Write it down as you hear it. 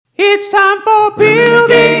It's time for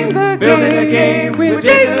Building the Game with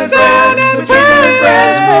Jason and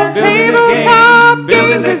Friends from Tabletop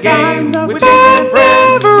Game Design. The fun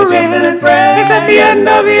never ends. It's at the end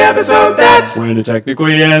of the episode, that's when it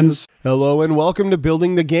technically ends. Hello and welcome to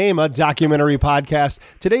Building the Game, a documentary podcast.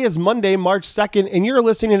 Today is Monday, March 2nd, and you're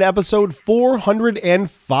listening to episode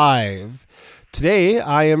 405. Today,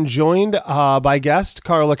 I am joined by guest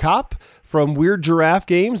Carla Kopp from Weird Giraffe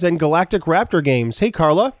Games and Galactic Raptor Games. Hey,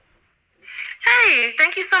 Carla. Hey,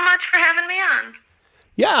 thank you so much for having me on.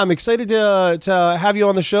 Yeah, I'm excited to have you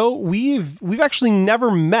on the show. We've actually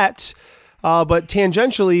never met, but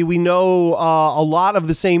tangentially, we know a lot of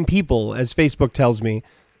the same people, as Facebook tells me.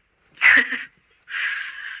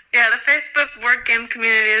 Yeah, the Facebook board game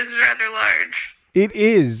community is rather large. It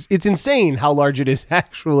is. It's insane how large it is,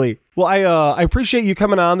 actually. Well, I appreciate you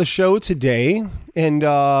coming on the show today, and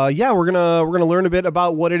we're gonna learn a bit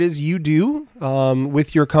about what it is you do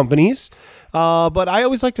with your companies. But I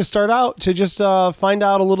always like to start out to just find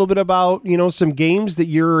out a little bit about some games that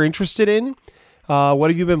you're interested in. What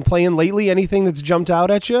have you been playing lately? Anything that's jumped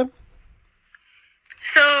out at you?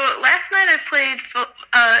 So last night I played.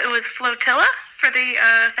 It was Flotilla for the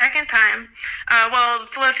second time.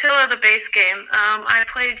 Flotilla, the base game. I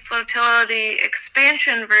played Flotilla, the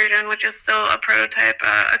expansion version, which is still a prototype,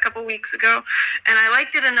 a couple weeks ago, and I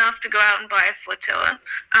liked it enough to go out and buy Flotilla.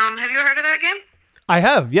 Have you heard of that game? I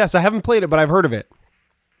have. Yes, I haven't played it, but I've heard of it.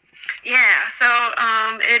 Yeah, so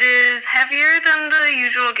it is heavier than the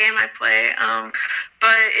usual game I play,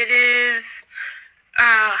 but it is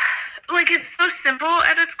it's so simple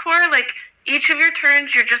at its core. Like, each of your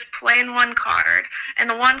turns, you're just playing one card. And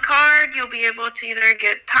the one card, you'll be able to either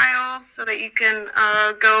get tiles so that you can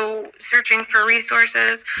go searching for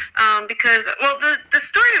resources. The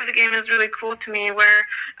story of the game is really cool to me, where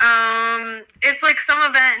it's like some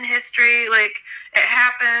event in history, like, it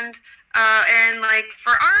happened, and, like,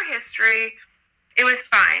 for our history, it was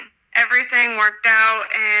fine. Everything worked out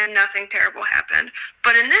and nothing terrible happened.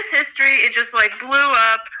 But in this history, it just, like, blew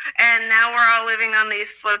up, and now we're all living on these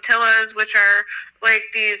flotillas, which are, like,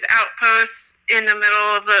 these outposts in the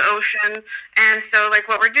middle of the ocean. And so, like,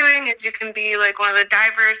 what we're doing is you can be, like, one of the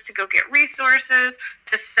divers to go get resources,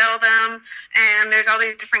 to sell them, and there's all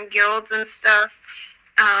these different guilds and stuff.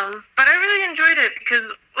 But I really enjoyed it because,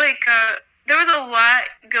 like, there was a lot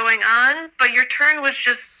going on, but your turn was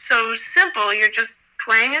just so simple. You're just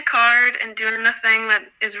playing a card and doing the thing that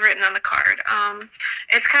is written on the card.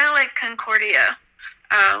 It's kind of like Concordia,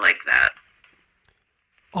 like that.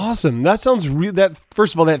 Awesome. That sounds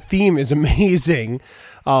first of all, that theme is amazing.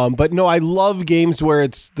 But no, I love games where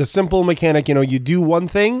it's the simple mechanic. You do one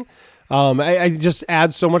thing. I just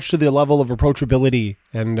add so much to the level of approachability.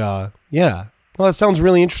 And well, that sounds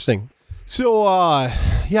really interesting. So I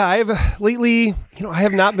have lately, I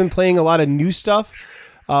have not been playing a lot of new stuff.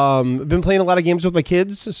 I've been playing a lot of games with my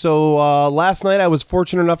kids. So last night I was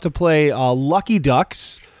fortunate enough to play Lucky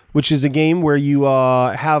Ducks, which is a game where you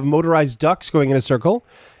have motorized ducks going in a circle,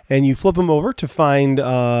 and you flip them over to find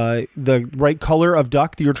the right color of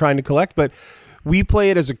duck that you're trying to collect. But we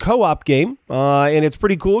play it as a co-op game, and it's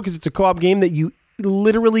pretty cool because it's a co-op game that you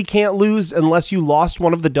literally can't lose unless you lost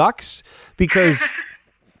one of the ducks, because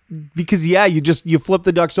you flip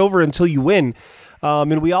the ducks over until you win.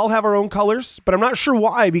 And we all have our own colors, but I'm not sure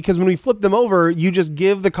why, because when we flip them over, you just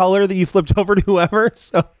give the color that you flipped over to whoever.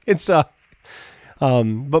 So it's but my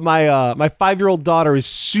 5-year-old daughter is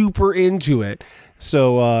super into it.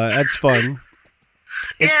 So that's fun.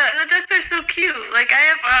 Yeah, the ducks are so cute. Like, I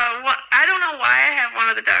have I don't know why I have one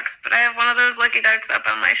of the ducks, but I have one of those Lucky Ducks up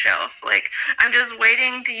on my shelf. Like, I'm just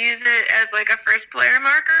waiting to use it as, like, a first player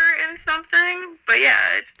marker in something. But yeah,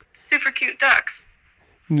 it's super cute ducks.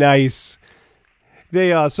 Nice.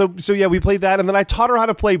 They we played that, and then I taught her how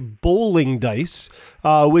to play bowling dice,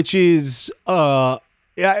 which is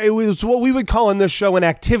it was what we would call in this show an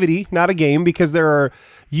activity, not a game, because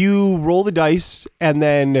you roll the dice and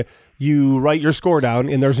then you write your score down,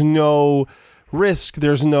 and there's no risk,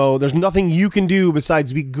 there's nothing you can do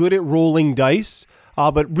besides be good at rolling dice,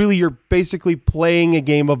 but really you're basically playing a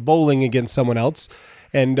game of bowling against someone else.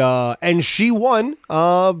 And she won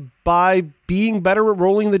by being better at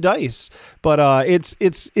rolling the dice. But it's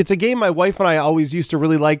a game my wife and I always used to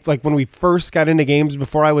really like when we first got into games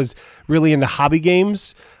before I was really into hobby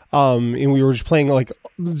games. And we were just playing like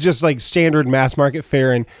standard mass market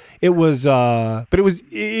fare, and it was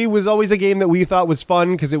always a game that we thought was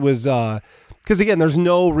fun because again, there's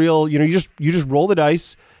no real, you just roll the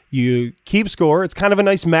dice. You keep score. It's kind of a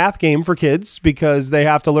nice math game for kids because they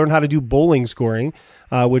have to learn how to do bowling scoring,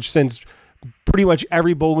 which, since pretty much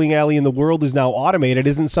every bowling alley in the world is now automated,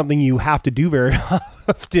 isn't something you have to do very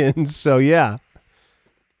often. So yeah.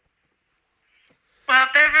 Well,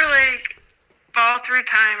 if they ever like fall through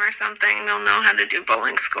time or something, they'll know how to do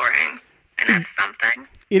bowling scoring, and that's something.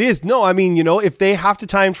 It is. No, I mean, if they have to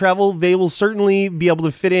time travel, they will certainly be able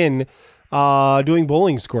to fit in doing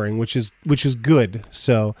bowling scoring, which is good.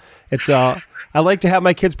 So it's I like to have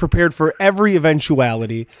my kids prepared for every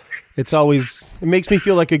eventuality. It makes me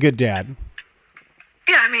feel like a good dad.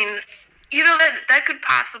 Yeah, I mean, that could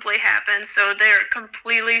possibly happen, so they're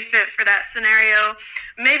completely fit for that scenario.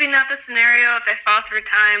 Maybe not the scenario if they fall through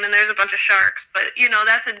time and there's a bunch of sharks, but,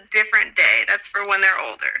 that's a different day. That's for when they're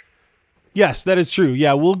older. Yes, that is true.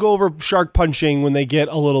 Yeah, we'll go over shark punching when they get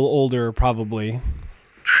a little older, probably.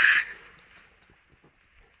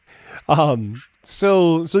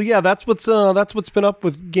 So yeah, that's what's been up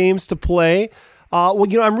with games to play.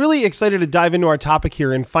 I'm really excited to dive into our topic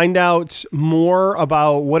here and find out more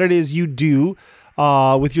about what it is you do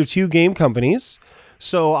with your two game companies.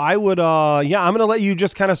 So I would, I'm going to let you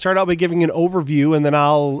just kind of start out by giving an overview, and then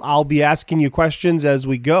I'll be asking you questions as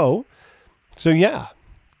we go. So yeah,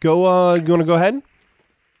 go. You want to go ahead?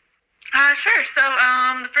 Sure. So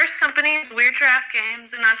the first company is Weird Giraffe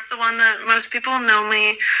Games, and that's the one that most people know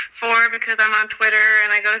me for because I'm on Twitter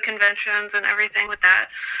and I go to conventions and everything with that.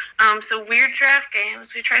 So Weird Giraffe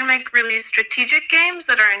Games, we try to make really strategic games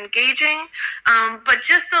that are engaging, but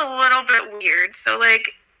just a little bit weird. So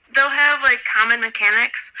like they'll have like common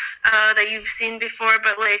mechanics that you've seen before,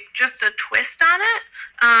 but like just a twist on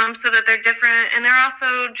it, so that they're different. And they're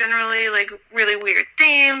also generally like really weird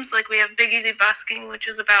themes. Like we have Big Easy Busking, which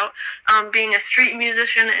is about being a street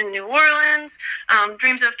musician in New Orleans.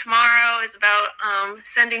 Dreams of Tomorrow is about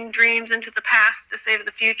sending dreams into the past to save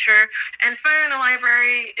the future. And Fire in the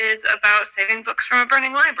Library is about saving books from a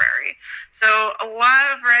burning library. So a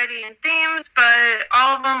lot of variety in themes, but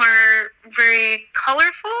all of them are very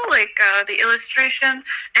colorful, like the illustration,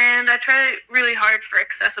 and I try really hard for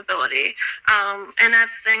accessibility. And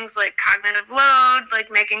that's things like cognitive load, like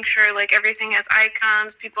making sure like everything has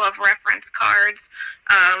icons, people have reference cards,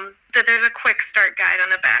 that there's a quick start guide on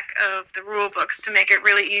the back of the rule books to make it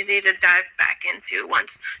really easy to dive back into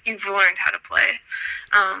once you've learned how to play.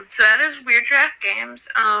 So that is Weird Giraffe Games.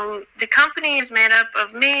 The company is made up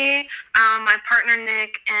of me, my partner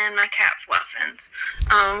Nick, and my cat Fluffins.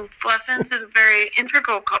 Fluffins is a very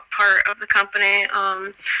integral part of the company.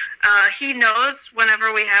 He knows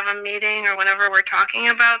whenever we have a meeting or whenever we're talking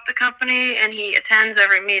about the company, and he attends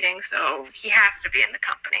every meeting, so he has to be in the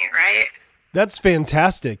company, right? That's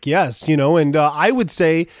fantastic. Yes. And I would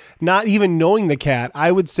say, not even knowing the cat,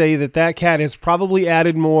 I would say that cat has probably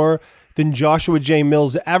added more than Joshua J.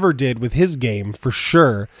 Mills ever did with his game, for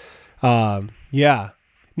sure. Yeah.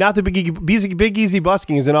 Not the Big Easy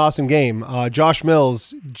Busking is an awesome game. Josh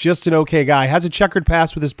Mills, just an okay guy. Has a checkered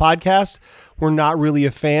past with his podcast. We're not really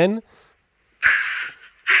a fan.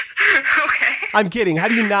 Okay. I'm kidding. How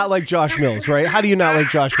do you not like Josh Mills, right? How do you not like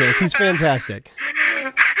Josh Mills? He's fantastic.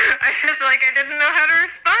 I didn't know how to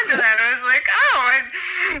respond to that. I was like,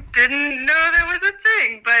 I didn't know that was a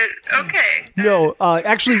thing, but okay. No,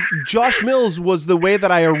 actually, Josh Mills was the way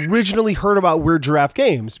that I originally heard about Weird Giraffe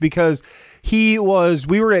Games, because we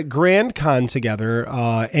were at Grand Con together,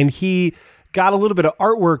 and he got a little bit of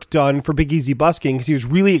artwork done for Big Easy Busking because he was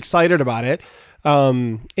really excited about it.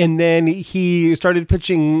 And then he started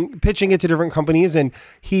pitching it to different companies, and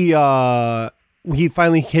he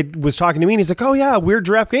finally was talking to me, and he's like, "Oh yeah, Weird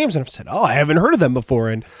Giraffe Games," and I said, "Oh, I haven't heard of them before."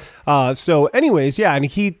 And so, anyways, yeah, and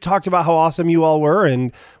he talked about how awesome you all were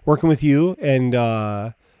and working with you, and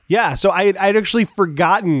yeah, so I'd actually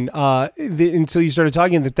forgotten until you started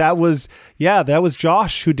talking that was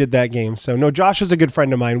Josh who did that game. So no, Josh is a good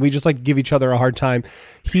friend of mine. We just like to give each other a hard time.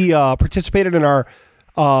 He participated in our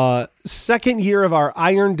second year of our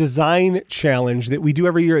Iron Design Challenge that we do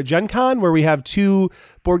every year at Gen Con, where we have two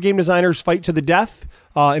board game designers fight to the death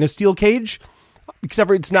in a steel cage, except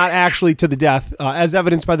for it's not actually to the death, as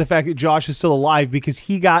evidenced by the fact that Josh is still alive because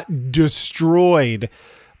he got destroyed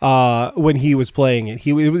when he was playing it.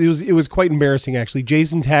 It was quite embarrassing, actually.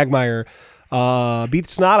 Jason Tagmeyer beat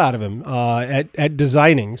the snot out of him at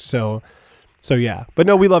designing. So yeah. But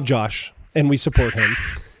no, we love Josh and we support him.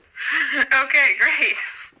 Okay, great.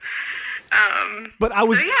 But I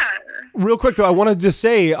was so yeah. Real quick though, I wanted to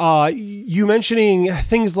say, you mentioning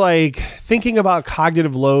things like thinking about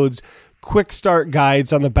cognitive loads, quick start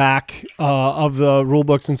guides on the back of the rule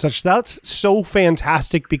books and such. That's so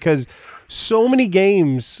fantastic because so many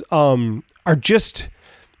games are just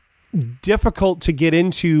difficult to get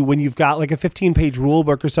into when you've got like a 15-page rule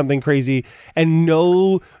book or something crazy and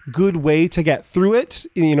no good way to get through it,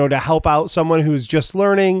 to help out someone who's just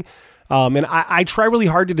learning. And I try really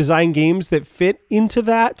hard to design games that fit into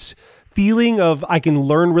that feeling of I can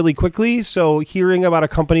learn really quickly. So hearing about a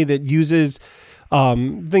company that uses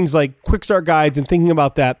things like quick start guides and thinking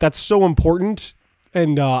about that, that's so important.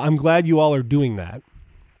 And I'm glad you all are doing that.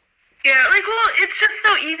 Yeah, like, well, it's just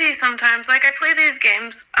so easy sometimes. Like, I play these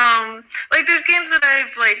games, like, there's games that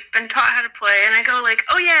I've, like, been taught how to play, and I go, like,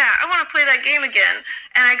 oh, yeah, I want to play that game again.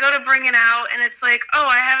 And I go to bring it out, and it's like, oh,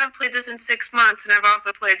 I haven't played this in 6 months, and I've also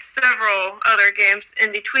played several other games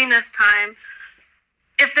in between this time.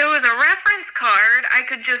 If there was a reference card, I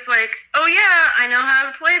could just, like, oh, yeah, I know how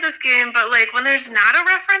to play this game, but, like, when there's not a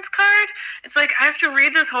reference card, it's like I have to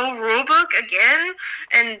read this whole rule book again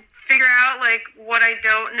and figure out, like, what I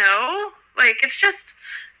don't know. Like, it's just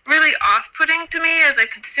really off-putting to me as a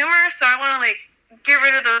consumer, so I want to, like, get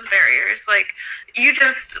rid of those barriers. Like, you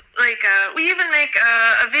just, like, we even make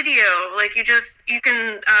a video. Like, you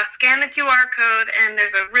can scan the QR code, and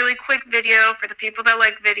there's a really quick video for the people that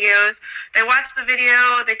like videos. They watch the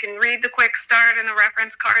video, they can read the quick start and the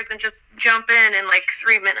reference cards and just jump in like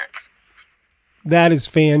 3 minutes. That is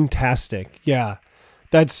fantastic. Yeah.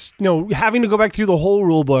 That's having to go back through the whole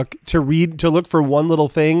rule book to look for one little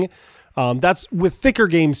thing. That's with thicker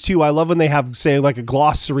games too. I love when they have, say, like a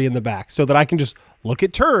glossary in the back so that I can just look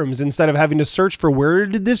at terms instead of having to search for where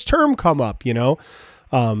did this term come up,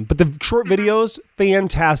 But the short videos,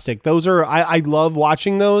 fantastic. Those are, I love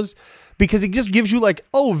watching those because it just gives you like,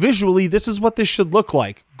 oh, visually, this is what this should look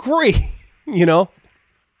like. Great.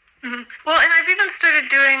 Mm-hmm. Well, and I've even started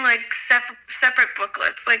doing, like, separate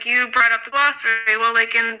booklets. Like, you brought up the glossary. Well,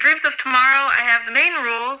 like, in Dreams of Tomorrow, I have the main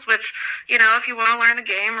rules, which, if you want to learn the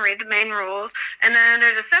game, read the main rules. And then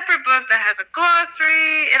there's a separate book that has a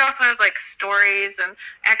glossary. It also has, like, stories and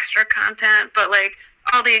extra content, but, like,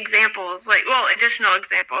 all the examples, like, well, additional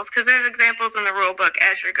examples, because there's examples in the rule book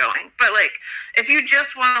as you're going. But, like, if you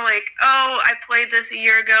just want to, like, oh, I played this a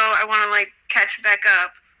year ago, I want to, like, catch back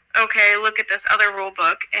up. Okay, look at this other rule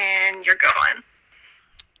book, and you're going.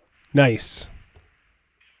 Nice.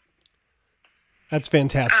 That's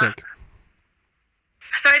fantastic.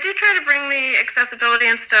 So I do try to bring the accessibility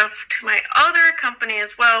and stuff to my other company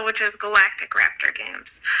as well, which is Galactic Raptor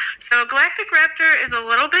Games. So Galactic Raptor is a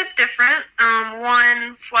little bit different.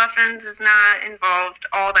 One, Fluffins is not involved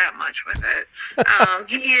all that much with it.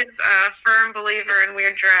 He is a firm believer in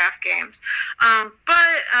Weird Giraffe games. But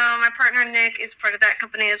my partner Nick is part of that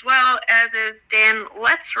company as well, as is Dan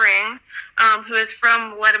Letzring, who is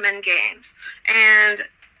from Letterman Games. And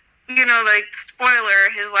like, spoiler,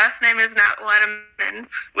 his last name is not Letterman,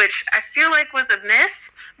 which I feel like was a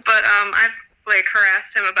miss, but I've, like,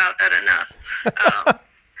 harassed him about that enough.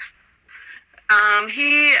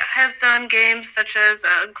 He has done games such as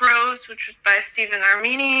Gross, which was by Stephen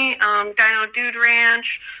Armini, Dino Dude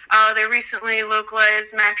Ranch. They recently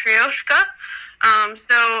localized Matryoshka.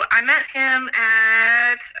 So I met him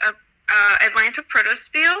at Atlanta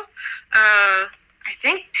Protospiel, I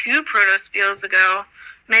think 2 Protospiels ago.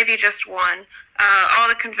 Maybe just one. All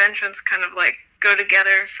the conventions kind of, like, go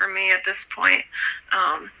together for me at this point.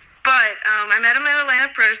 But I met him at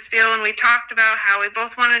Atlanta Protospiel, and we talked about how we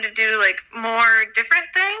both wanted to do, like, more different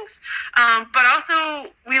things, but also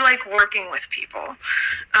we like working with people.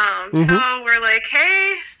 So we're like,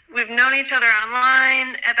 hey, we've known each other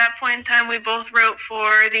online. At that point in time, we both wrote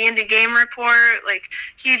for the Indie Game Report. Like,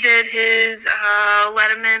 he did his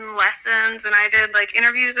Letterman lessons, and I did, like,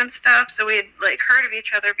 interviews and stuff, so we had, like, heard of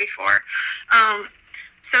each other before.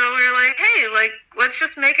 So we were like, hey, like, let's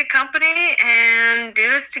just make a company and do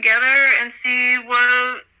this together and see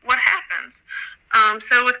what happens.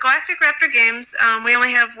 So with Galactic Raptor Games, we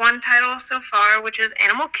only have one title so far, which is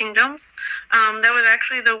Animal Kingdoms. That was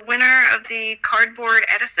actually the winner of the Cardboard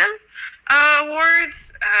Edison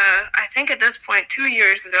Awards, I think at this point 2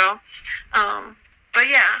 years ago. But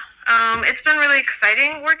yeah, it's been really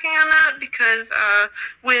exciting working on that because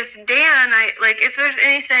with Dan, if there's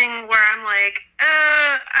anything where I'm like,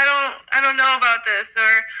 I don't know about this,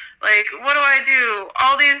 or like, what do I do?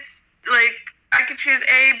 All these, like, I could choose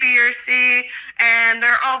A, B, or C, and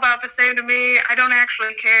they're all about the same to me. I don't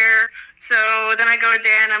actually care. So then I go to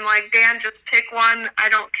Dan. I'm like, Dan, just pick one. I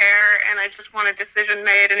don't care, and I just want a decision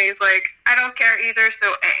made. And he's like, I don't care either,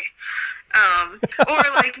 so A. Or,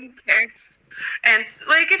 like, he cares. And,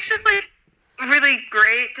 like, it's just, like, really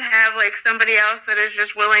great to have, like, somebody else that is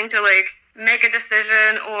just willing to, like, make a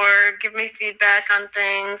decision or give me feedback on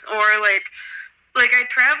things, or, like I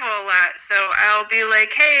travel a lot, so I'll be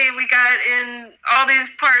like, hey, we got in, all these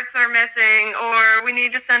parts are missing, or we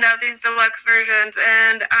need to send out these deluxe versions,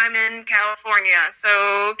 and I'm in California,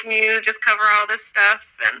 so can you just cover all this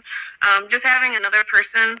stuff? And just having another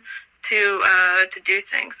person to do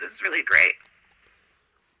things is really great.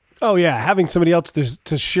 Oh yeah, having somebody else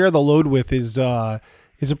to share the load with is a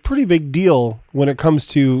pretty big deal when it comes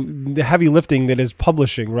to the heavy lifting that is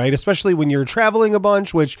publishing, right? Especially when you're traveling a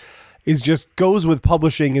bunch, which is just goes with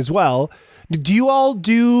publishing as well. Do you all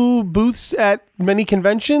do booths at many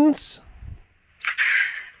conventions?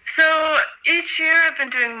 So each year I've been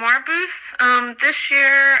doing more booths. This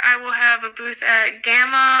year I will have a booth at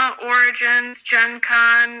Gamma, Origins, Gen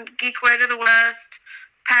Con, Geekway to the West,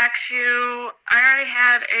 PAX U. I already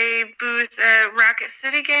had a booth at Rocket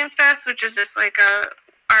City Game Fest, which is just like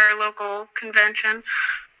our local convention.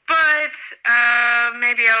 But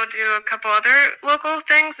maybe I'll do a couple other local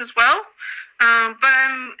things as well. But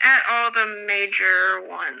I'm at all the major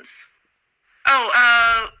ones.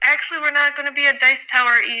 Oh, actually, we're not going to be at Dice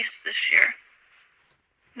Tower East this year.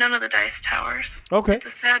 None of the Dice Towers. Okay. It's a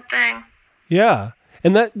sad thing. Yeah.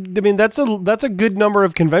 And that's a good number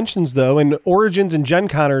of conventions though, and Origins and Gen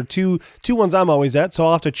Con are two ones I'm always at, so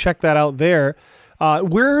I'll have to check that out there.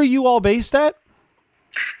 Where are you all based at?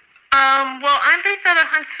 Well, I'm based out of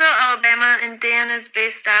Huntsville, Alabama, and Dan is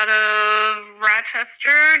based out of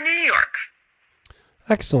Rochester, New York.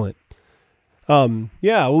 Excellent.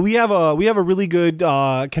 Yeah, well, we have a really good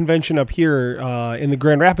convention up here in the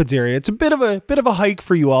Grand Rapids area. It's a bit of a hike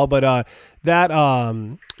for you all, but that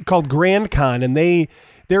called Grand Con, and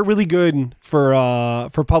they're really good for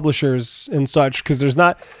publishers and such, because there's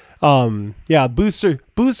not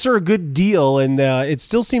booths are a good deal, and it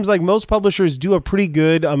still seems like most publishers do a pretty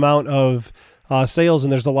good amount of sales,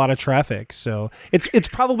 and there's a lot of traffic. So it's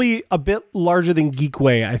probably a bit larger than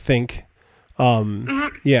Geekway, I think.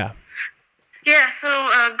 Yeah. Yeah, so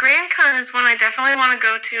Grand Con is one I definitely want to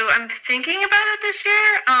go to. I'm thinking about it this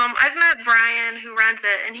year. I've met Brian, who runs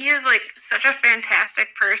it, and he is like such a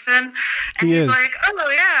fantastic person. And he's like, oh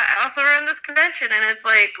yeah, I also run this convention. And it's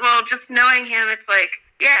like, well, just knowing him, it's like,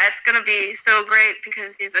 yeah, it's going to be so great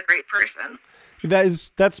because he's a great person.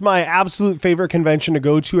 That's my absolute favorite convention to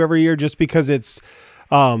go to every year, just because it's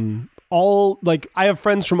all like, I have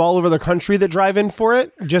friends from all over the country that drive in for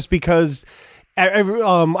it, just because I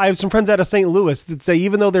have some friends out of St. Louis that say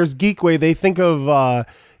even though there's Geekway, they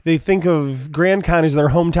think of Grand Con as their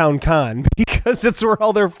hometown con because it's where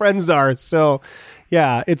all their friends are. So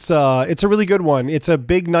yeah, it's a really good one. It's a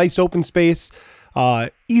big, nice open space,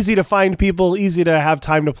 easy to find people, easy to have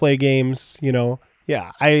time to play games.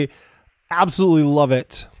 Yeah, I absolutely love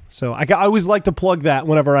it. So I always like to plug that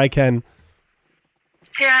whenever I can.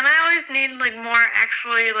 Yeah, and I always need like more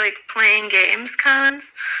actually like playing games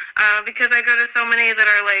cons, because I go to so many that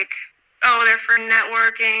are like, oh, they're for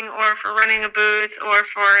networking or for running a booth or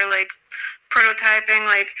for like prototyping,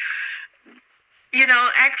 like,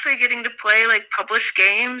 actually getting to play like published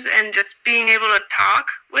games and just being able to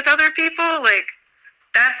talk with other people, like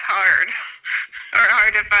that's hard or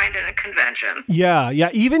hard to find in a convention. Yeah.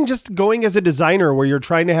 Even just going as a designer where you're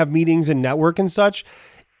trying to have meetings and network and such.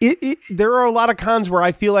 There are a lot of cons where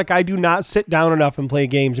I feel like I do not sit down enough and play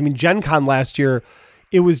games. I mean, Gen Con last year,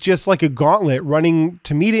 it was just like a gauntlet running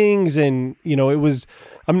to meetings, and it was.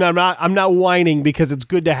 I'm not whining because it's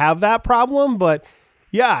good to have that problem, but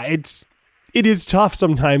yeah, it is tough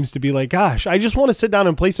sometimes to be like, gosh, I just want to sit down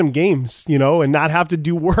and play some games, and not have to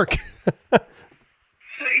do work. Yeah,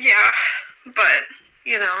 but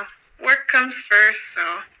work comes first, so.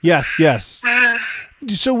 Yes.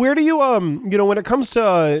 So where do you, when it comes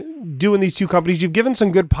to doing these two companies, you've given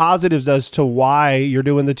some good positives as to why you're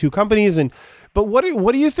doing the two companies, but what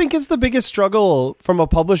do you think is the biggest struggle from a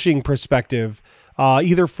publishing perspective,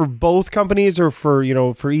 either for both companies or for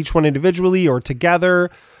each one individually or together?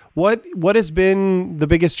 What has been the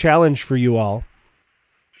biggest challenge for you all?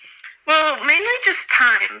 Well, mainly just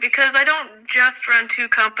time, because I don't just run two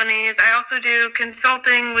companies. I also do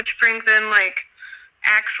consulting, which brings in like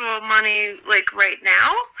actual money like right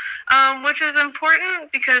now, which is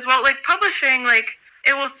important because, well, like publishing, like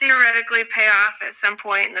it will theoretically pay off at some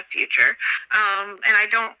point in the future, and I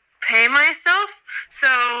don't pay myself, so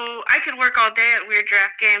I could work all day at Weird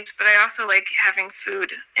Draft Games, but I also like having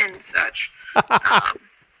food and such. We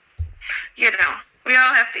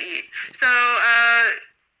all have to eat, so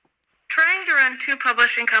trying to run two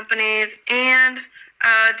publishing companies and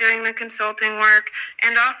doing the consulting work,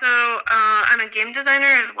 and also I'm a game designer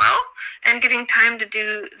as well, and getting time to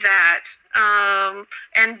do that,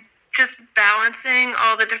 and just balancing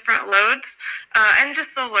all the different loads, and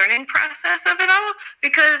just the learning process of it all,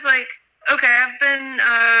 because like, okay, I've been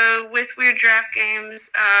with Weird Draft Games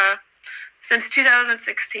since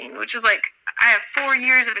 2016, which is like, I have 4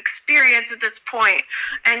 years of experience at this point,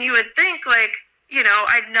 and you would think like,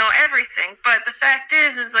 I'd know everything. But the fact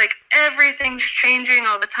is like everything's changing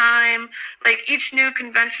all the time. Like each new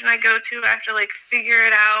convention I go to, I have to like figure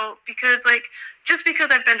it out because like just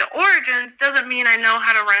because I've been to Origins doesn't mean I know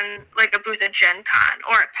how to run like a booth at Gen Con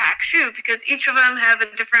or at PAX-U, because each of them have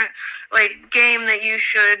a different like game that you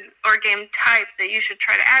should, or game type that you should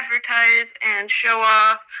try to advertise and show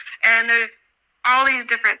off. And there's all these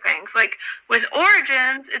different things. Like with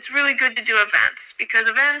Origins, it's really good to do events, because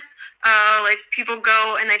events, like people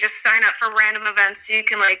go and they just sign up for random events so you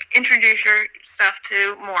can like introduce your stuff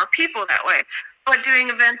to more people that way. But doing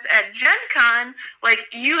events at Gen Con, like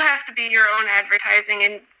you have to be your own advertising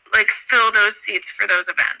and like fill those seats for those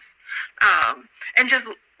events. And just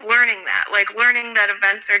learning that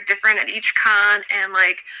events are different at each con, and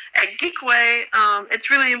like at Geekway, it's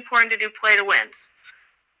really important to do play to wins.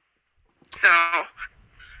 So,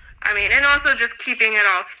 I mean, and also just keeping it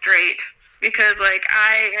all straight, because like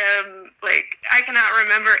I cannot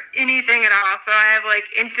remember anything at all, so I have like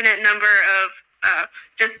infinite number of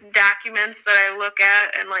just documents that I look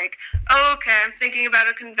at and like, oh, okay, I'm thinking about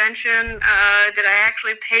a convention. Did I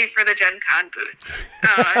actually pay for the Gen Con booth?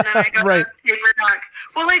 And then I go Right. to paper doc.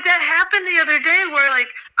 Well, like that happened the other day where like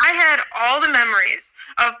I had all the memories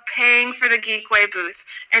of paying for the Geekway booth,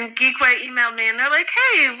 and Geekway emailed me and they're like,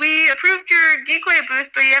 hey, we approved your Geekway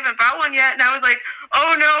booth, but you haven't bought one yet. And I was like,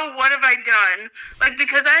 oh no, what have I done? Like,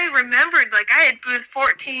 because I remembered like I had booth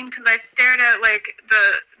 14 because I stared at like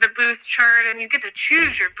the booth chart, and you get to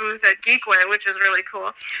choose your booth at Geekway, which is really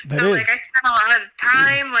cool. That Like is. I spent a lot of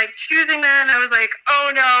time like choosing that, and I was like,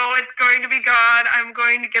 oh no, it's going to be gone. I'm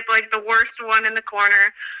going to get like the worst one in the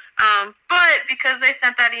corner. But because they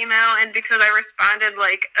sent that email and because I responded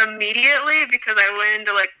like immediately, because I went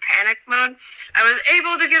into like panic mode, I was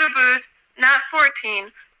able to get a booth, not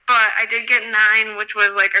 14, but I did get 9, which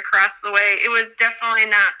was like across the way. It was definitely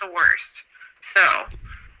not the worst. So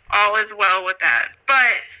all is well with that.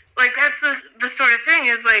 But like that's the sort of thing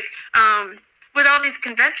is like with all these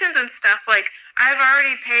conventions and stuff, like I've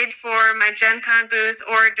already paid for my Gen Con booth,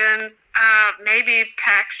 Origins, maybe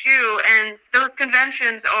PAX-U, and those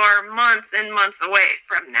conventions are months and months away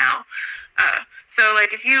from now. So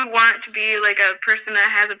like if you want to be like a person that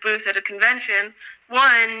has a booth at a convention,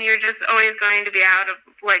 one, you're just always going to be out of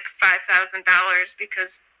like $5,000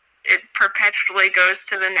 because it perpetually goes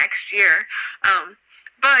to the next year.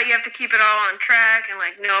 But you have to keep it all on track and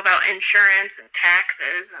like know about insurance and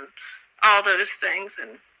taxes and all those things.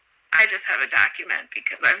 And I just have a document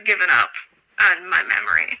because I've given up on my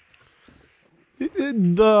memory.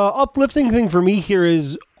 The uplifting thing for me here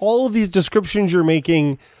is all of these descriptions you're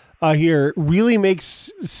making here really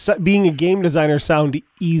makes being a game designer sound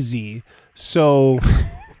easy. So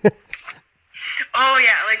Oh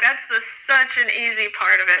yeah, like that's such an easy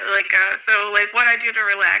part of it. Like so like what I do to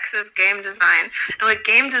relax is game design. And like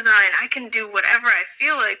game design, I can do whatever I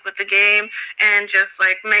feel like with the game and just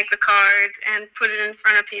like make the cards and put it in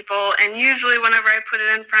front of people. And usually whenever I put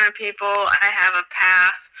it in front of people, I have a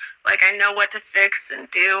path. Like I know what to fix and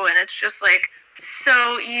do, and it's just like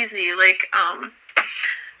so easy. Like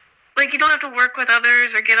you don't have to work with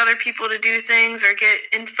others or get other people to do things or get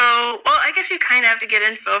info. Well, I guess you kind of have to get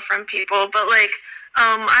info from people, but like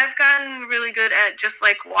I've gotten really good at just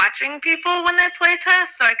like watching people when they play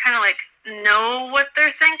test, so I kind of like know what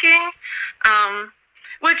they're thinking,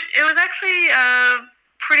 which it was actually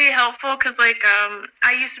pretty helpful because like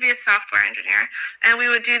I used to be a software engineer, and we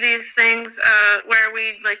would do these things where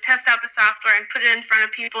we'd like test out the software and put it in front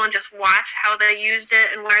of people and just watch how they used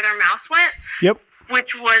it and where their mouse went. Yep.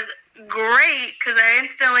 Which was great because I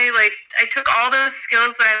instantly I took all those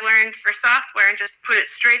skills that I learned for software and just put it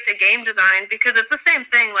straight to game design, because it's the same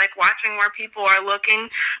thing, like watching where people are looking.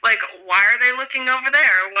 Like, why are they looking over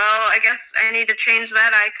there? Well, I guess I need to change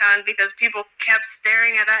that icon because people kept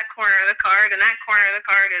staring at that corner of the card, and that corner of the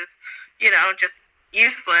card is, just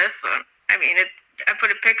useless. So, I mean, I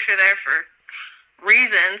put a picture there for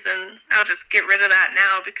reasons, and I'll just get rid of that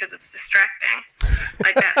now because it's distracting.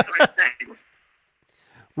 Like that sort of thing.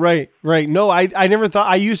 Right. No, I never thought.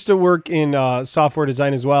 I used to work in software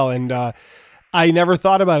design as well, and I never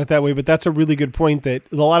thought about it that way. But that's a really good point.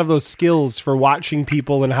 That a lot of those skills for watching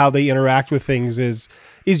people and how they interact with things is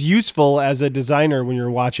useful as a designer when you're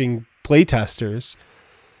watching playtesters.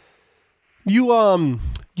 Do you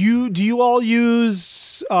all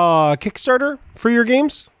use Kickstarter for your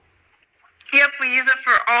games? Yep, we use it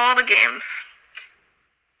for all the games.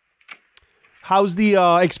 How's the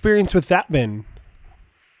experience with that been?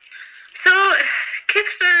 So,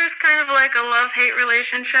 Kickstarter is kind of like a love-hate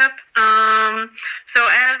relationship. So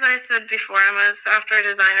as I said before, I'm a software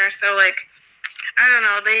designer, so like I don't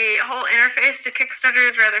know, the whole interface to Kickstarter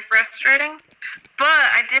is rather frustrating. But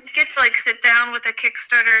I did get to sit down with a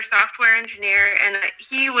Kickstarter software engineer, and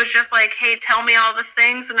he was just like, "Hey, tell me all the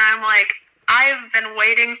things," and I'm like, "I've been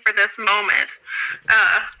waiting for this moment."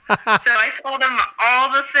 So I told him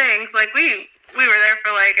all the things. We were there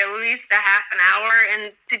for at least a half an hour,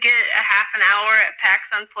 and to get a half an hour at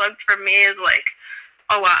PAX Unplugged for me is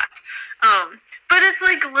a lot. But it's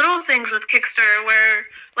little things with Kickstarter where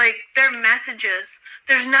their messages,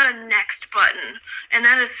 there's not a next button, and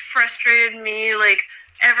that has frustrated me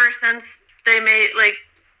ever since they made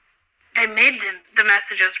the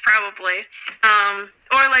messages probably,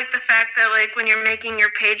 or the fact that when you're making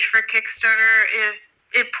your page for Kickstarter, if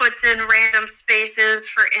it puts in random spaces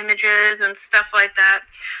for images and stuff like that.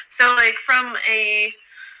 So from a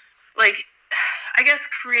I guess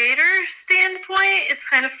creator standpoint, it's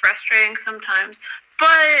kind of frustrating sometimes,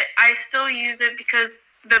 but I still use it because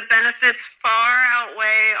the benefits far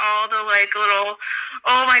outweigh all the little,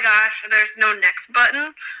 oh my gosh, there's no next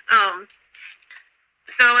button.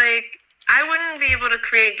 So I wouldn't be able to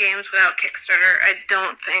create games without Kickstarter. I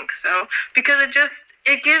don't think so, because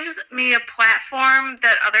it gives me a platform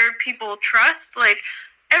that other people trust.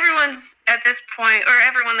 Everyone's at this point, or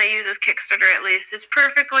everyone that uses Kickstarter at least, is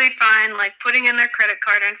perfectly fine putting in their credit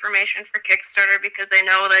card information for Kickstarter because they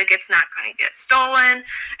know it's not going to get stolen,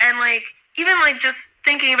 and even just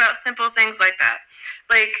thinking about simple things like that.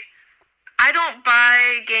 I don't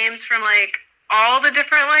buy games from all the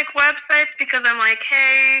different websites because I'm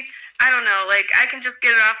hey, I don't know, I can just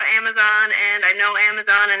get it off of Amazon, and I know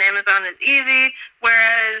Amazon, and Amazon is easy,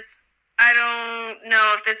 whereas I don't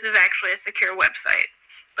know if this is actually a secure website.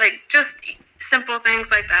 Just simple things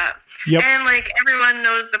like that. Yep. And everyone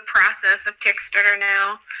knows the process of Kickstarter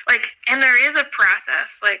now. And there is a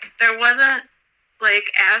process. There wasn't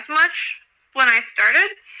as much when I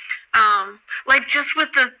started. Just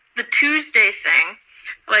with the Tuesday thing.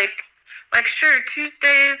 Sure,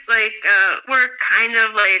 Tuesdays were kind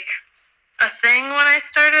of a thing when I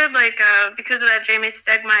started, because of that Jamie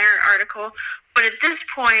Stegmaier article. But at this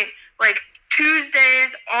point,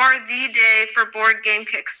 Tuesdays are the day for board game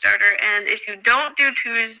Kickstarter, and if you don't do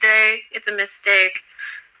Tuesday, it's a mistake.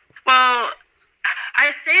 Well,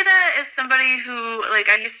 I say that as somebody who,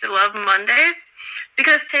 I used to love Mondays,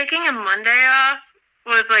 because taking a Monday off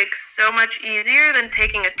was, so much easier than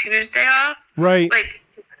taking a Tuesday off. Right.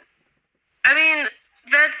 I mean,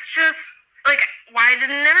 that's just, why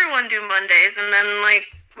didn't everyone do Mondays? And then,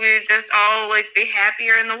 we'd just all, be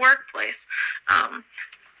happier in the workplace.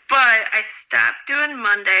 But I stopped doing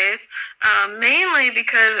Mondays, mainly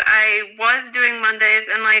because I was doing Mondays,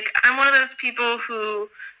 and, I'm one of those people who,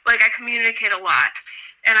 I communicate a lot.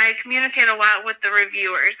 And I communicate a lot with the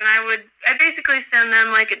reviewers. And I basically send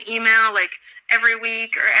them, an email, every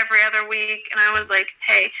week or every other week. And I was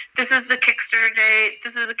hey, this is the Kickstarter date.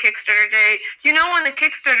 This is a Kickstarter date. You know when the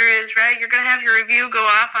Kickstarter is, right? You're going to have your review go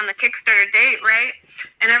off on the Kickstarter date, right?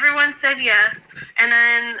 And everyone said yes. And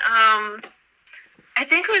then, I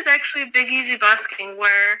think it was actually Big Easy Busking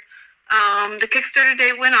where the Kickstarter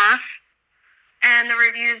date went off and the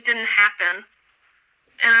reviews didn't happen.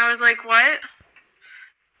 And I was like, what?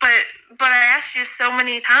 But I asked you so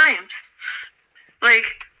many times.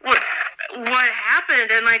 What happened?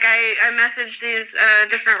 And I messaged these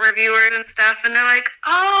different reviewers and stuff, and they're like,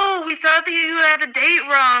 oh, we thought that you had the date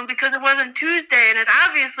wrong because it wasn't Tuesday, and it's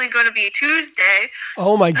obviously going to be Tuesday.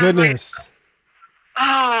 Oh my goodness.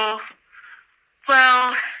 Oh,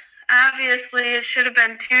 well, obviously it should have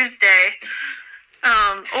been Tuesday.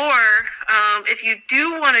 Or if you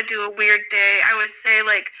do want to do a weird day, I would say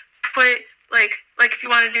put if you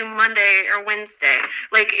want to do Monday or Wednesday,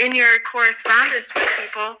 in your correspondence with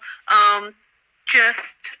people,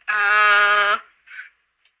 just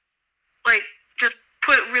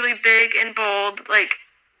put really big and bold,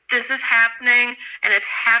 this is happening, and it's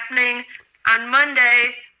happening on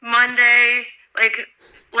Monday,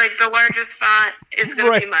 the largest font is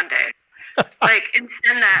going to be Monday. And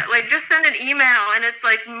send that. Just send an email, and it's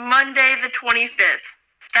Monday the 25th.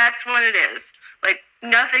 That's what it is.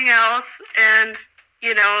 Nothing else, and,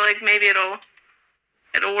 maybe it'll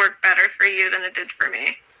work better for you than it did for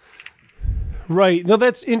me. Right. No,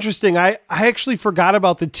 that's interesting. I actually forgot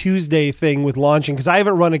about the Tuesday thing with launching, because I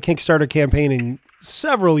haven't run a Kickstarter campaign in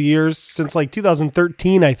several years, since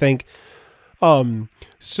 2013, I think. But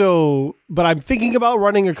I'm thinking about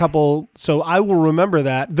running a couple, so I will remember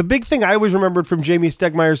that. The big thing I always remembered from Jamie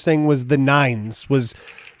Stegmaier's thing was the nines, was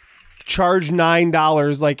charge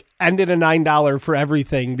 $9, ended a $9 for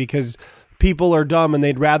everything, because people are dumb and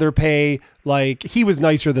they'd rather pay, like, he was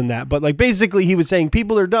nicer than that, but like basically he was saying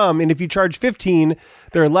people are dumb, and if you charge 15,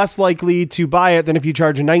 they're less likely to buy it than if you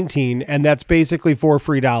charge 19, and that's basically $4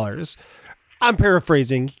 free. I'm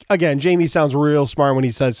paraphrasing. Again, Jamie sounds real smart when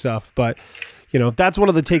he says stuff, but that's one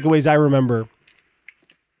of the takeaways I remember.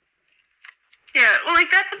 Yeah, well, like,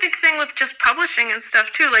 that's a big thing with just publishing and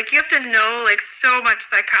stuff, too. Like, you have to know, like, so much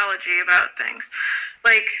psychology about things.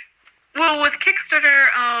 Like, well, with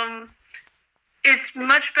Kickstarter, it's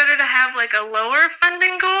much better to have, like, a lower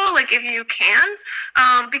funding goal, like, if you can,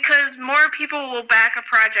 because more people will back a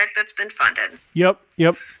project that's been funded. Yep.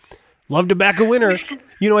 Love to back a winner.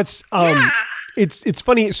 It's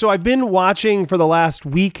funny. So I've been watching for the last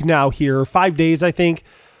week now here, 5 days, I think,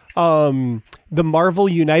 the Marvel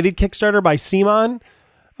United Kickstarter by Simon.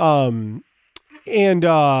 And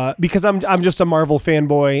because I'm just a Marvel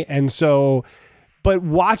fanboy, and so, but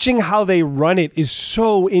watching how they run it is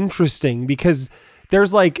so interesting, because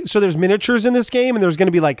there's miniatures in this game, and there's going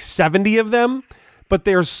to be like 70 of them, but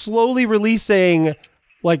they're slowly releasing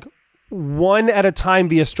like one at a time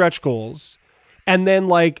via stretch goals. And then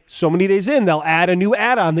like so many days in, they'll add a new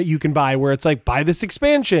add-on that you can buy where it's like, buy this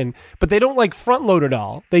expansion, but they don't like front load it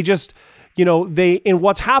all. They just, and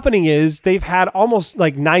what's happening is they've had almost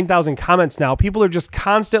like 9,000 comments now. People are just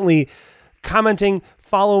constantly commenting,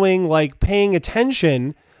 following, like paying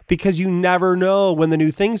attention, because you never know when the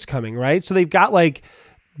new thing's coming, right? So they've got like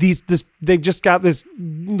they've just got this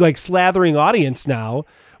like slathering audience now.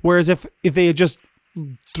 Whereas if they had just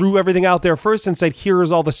threw everything out there first and said,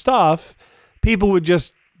 here's all the stuff, people would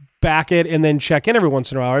just back it and then check in every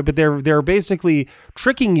once in a while, right? But they're basically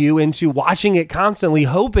tricking you into watching it constantly,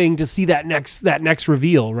 hoping to see that next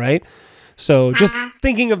reveal, right? So just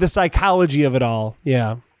thinking of the psychology of it all,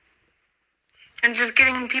 yeah. And just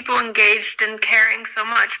getting people engaged and caring so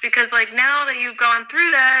much, because like now that you've gone through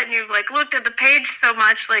that and you've like looked at the page so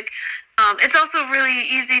much, like it's also really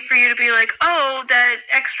easy for you to be like, oh, that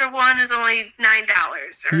extra one is only $9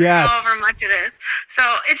 or however much it is. So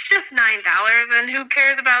it's just $9, and who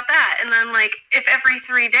cares about that? And then like if every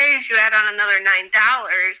 3 days you add on another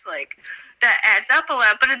 $9, like that adds up a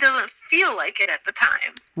lot, but it doesn't feel like it at the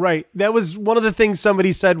time. Right. That was one of the things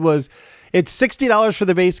somebody said was, it's $60 for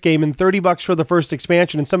the base game and $30 for the first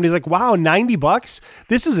expansion. And somebody's like, wow, $90?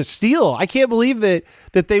 This is a steal. I can't believe that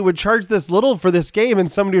they would charge this little for this game. And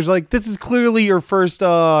somebody was like, this is clearly your first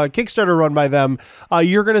Kickstarter run by them.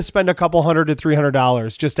 You're going to spend a couple $100 to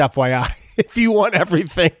 $300, just FYI, if you want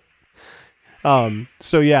everything.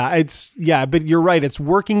 So but you're right. It's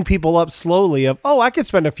working people up slowly of, I could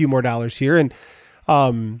spend a few more dollars here. And,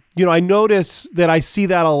 I notice that I see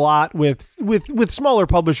that a lot with smaller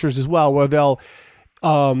publishers as well, where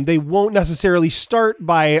they won't necessarily start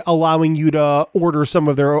by allowing you to order some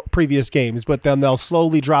of their previous games, but then they'll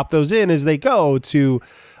slowly drop those in as they go to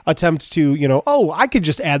attempt to, I could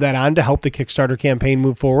just add that on to help the Kickstarter campaign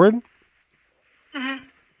move forward. Mm-hmm.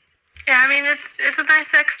 Yeah, I mean, it's a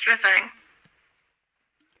nice extra thing.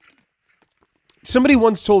 Somebody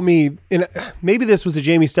once told me, and maybe this was a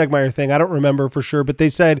Jamie Stegmaier thing, I don't remember for sure, but they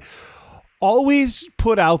said, always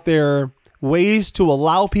put out there ways to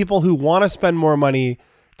allow people who want to spend more money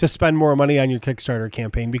to spend more money on your Kickstarter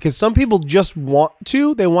campaign, because some people just they want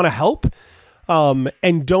to help,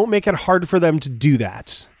 and don't make it hard for them to do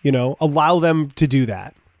that. Allow them to do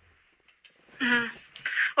that. Mm-hmm.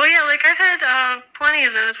 Well, yeah, like I've had plenty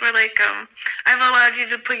of those where like I've allowed you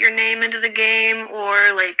to put your name into the game, or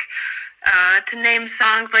like to name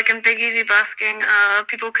songs, like in Big Easy Busking,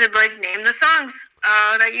 people could like name the songs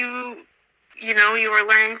that you were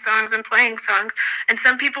learning songs and playing songs. And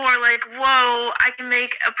some people are like, whoa, I can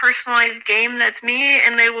make a personalized game that's me,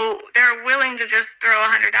 and they're willing to just throw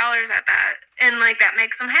 $100 at that, and like that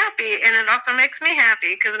makes them happy, and it also makes me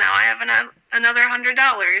happy because now I have another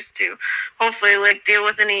 $100 to hopefully like deal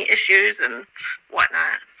with any issues and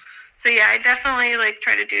whatnot. So yeah, I definitely like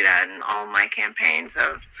try to do that in all my campaigns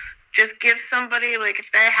of just give somebody, like, if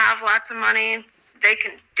they have lots of money, they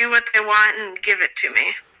can do what they want and give it to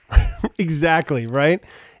me. Exactly, right?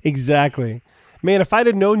 Exactly. Man, if I'd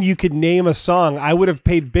have known you could name a song, I would have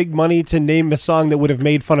paid big money to name a song that would have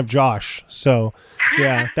made fun of Josh. So,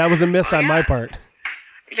 yeah, that was a miss on my part.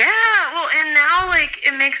 Yeah, well, and now, like,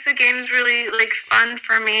 it makes the games really, like, fun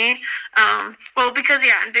for me. Because,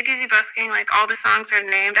 yeah, in Big Easy Busking, like, all the songs are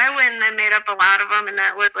named. I went and I made up a lot of them, and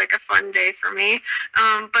that was, like, a fun day for me.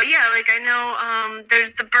 But, yeah, like, I know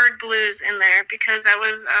there's the Bird Blues in there, because that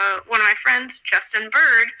was one of my friends, Justin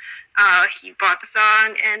Bird. He bought the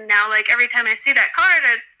song, and now, like, every time I see that card,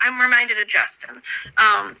 I'm reminded of Justin.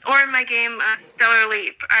 Or in my game, Stellar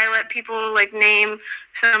Leap, I let people like name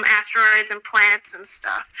some asteroids and planets and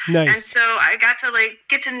stuff. Nice. And so I got to like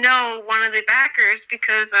get to know one of the backers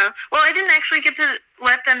because, well, I didn't actually get to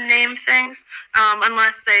let them name things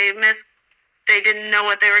unless they didn't know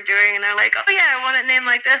what they were doing, and they're like, oh yeah, I want it named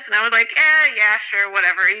like this, and I was like, yeah, sure,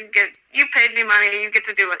 whatever. You paid me money, you get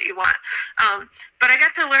to do what you want. But I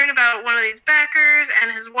got to learn about one of these backers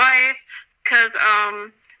and his wife, because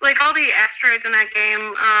like all the asteroids in that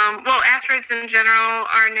game, well, asteroids in general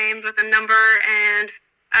are named with a number and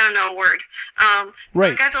I don't know a word. So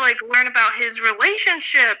I got to like learn about his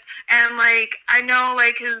relationship, and like I know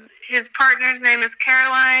like his partner's name is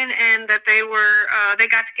Caroline, and that they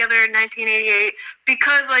got together in 1988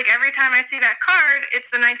 because like every time I see that card, it's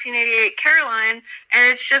the 1988 Caroline, and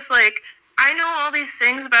it's just like I know all these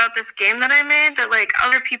things about this game that I made that like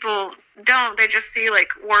other people don't. They just see like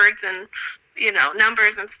words and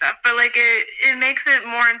numbers and stuff, but like it makes it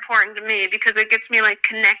more important to me because it gets me like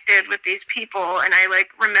connected with these people, and I like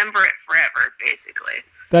remember it forever, basically.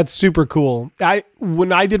 That's super cool.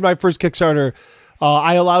 When I did my first Kickstarter,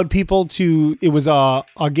 I allowed people to. It was a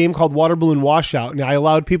game called Water Balloon Washout, and I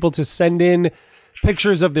allowed people to send in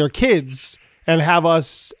pictures of their kids and have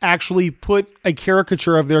us actually put a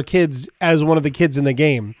caricature of their kids as one of the kids in the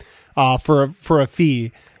game for a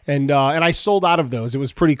fee. And I sold out of those. It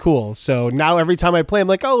was pretty cool. So now every time I play, I'm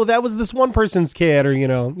like, oh, that was this one person's kid, or,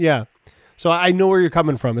 yeah. So I know where you're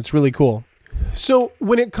coming from. It's really cool. So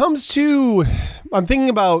when it comes to, I'm thinking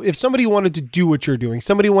about if somebody wanted to do what you're doing,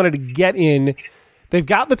 somebody wanted to get in, they've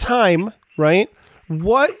got the time, right?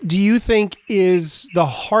 What do you think is the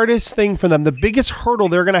hardest thing for them, the biggest hurdle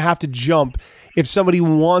they're going to have to jump if somebody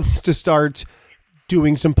wants to start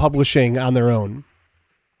doing some publishing on their own?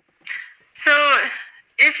 So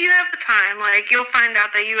if you have the time, like you'll find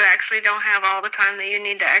out that you actually don't have all the time that you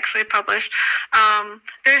need to actually publish.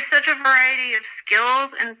 There's such a variety of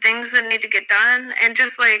skills and things that need to get done, and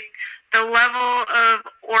just like the level of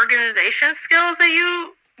organization skills that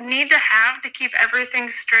you need to have to keep everything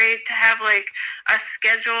straight, to have like a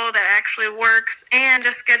schedule that actually works, and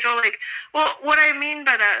a schedule like, well, what I mean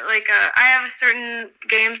by that, like I have certain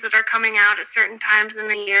games that are coming out at certain times in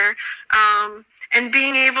the year, and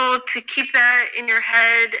being able to keep that in your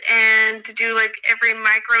head and to do like every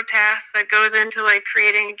micro task that goes into like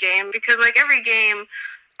creating a game, because like every game,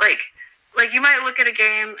 like you might look at a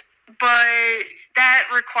game, but that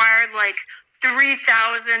required like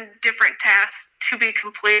 3,000 different tasks to be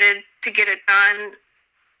completed to get it done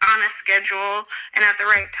on a schedule and at the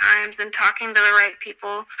right times and talking to the right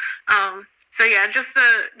people. So yeah, just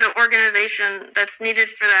the organization that's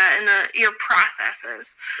needed for that, and your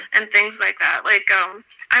processes and things like that. Like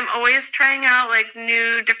I'm always trying out like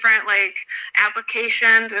new different like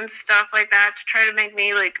applications and stuff like that to try to make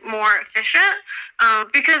me like more efficient,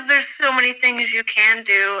 because there's so many things you can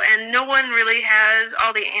do and no one really has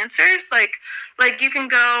all the answers. Like you can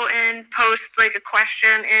go and post like a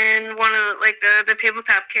question in one of the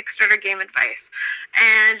tabletop Kickstarter game advice,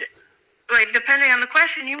 and like depending on the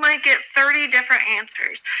question, you might get 30 different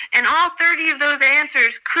answers, and all 30 of those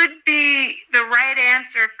answers could be the right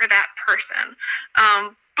answer for that person.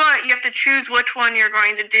 But you have to choose which one you're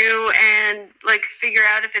going to do and like figure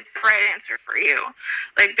out if it's the right answer for you.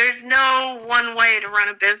 Like there's no one way to run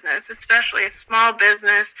a business, especially a small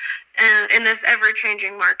business and in this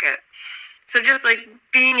ever-changing market. So just like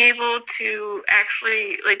being able to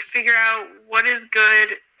actually like figure out what is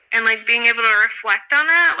good and like being able to reflect on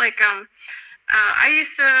that. Like I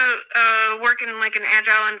used to work in like an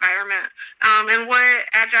agile environment, and what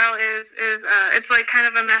agile is it's like kind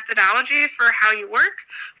of a methodology for how you work,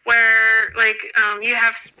 where like you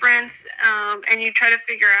have sprints, and you try to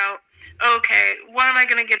figure out, okay, what am I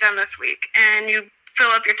going to get done this week, and you fill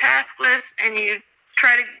up your task list and you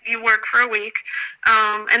work for a week,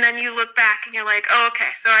 and then you look back and you're like, oh, okay,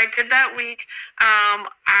 so I did that week.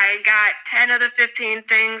 I got 10 of the 15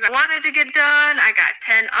 things I wanted to get done. I got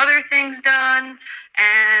 10 other things done.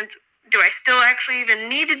 And do I still actually even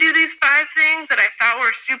need to do these 5 things that I thought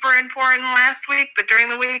were super important last week, but during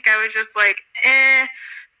the week I was just like,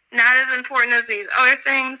 not as important as these other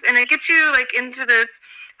things. And it gets you like into this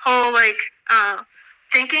whole like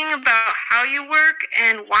thinking about how you work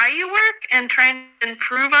and why you work and trying to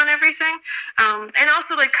improve on everything. And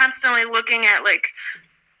also like constantly looking at like,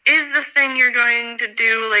 is the thing you're going to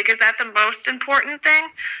do, like, is that the most important thing?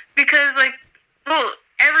 Because like, well,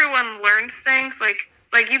 everyone learns things,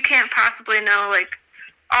 like you can't possibly know like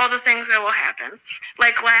all the things that will happen.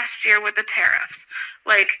 Like last year with the tariffs,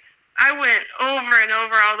 like I went over and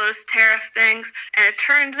over all those tariff things, and it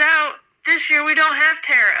turns out this year we don't have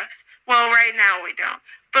tariffs. Well, right now we don't.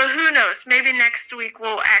 But who knows? Maybe next week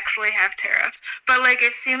we'll actually have tariffs. But like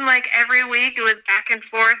it seemed like every week it was back and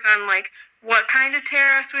forth on like what kind of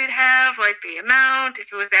tariffs we'd have, like the amount,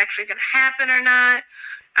 if it was actually going to happen or not.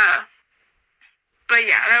 But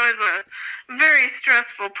yeah, that was a very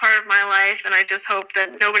stressful part of my life, and I just hope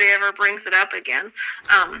that nobody ever brings it up again.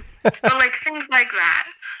 But like things like that,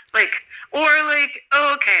 like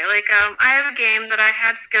I have a game that I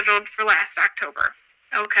had scheduled for last October.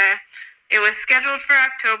 Okay, it was scheduled for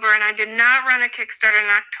October, and I did not run a Kickstarter in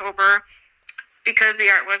October because the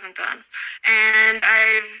art wasn't done. And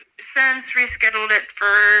I've since rescheduled it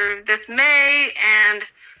for this May, and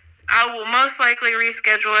I will most likely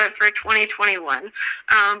reschedule it for 2021.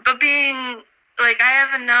 But being, like, I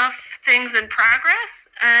have enough things in progress,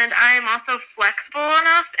 and I am also flexible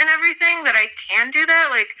enough in everything that I can do that.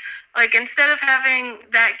 Like instead of having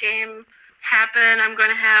that game happen, I'm going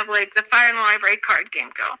to have, like, the Fire in the Library card game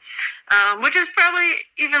go, which is probably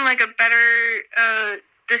even, like, a better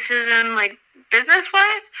decision, like,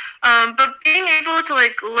 business-wise, but being able to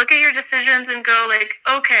like look at your decisions and go like,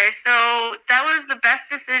 okay, so that was the best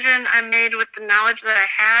decision I made with the knowledge that I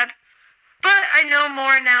had, but I know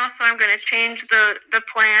more now, so I'm going to change the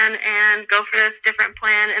plan and go for this different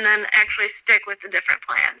plan, and then actually stick with the different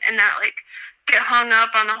plan and not like get hung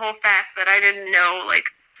up on the whole fact that I didn't know like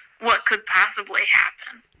what could possibly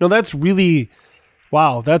happen. No, that's really,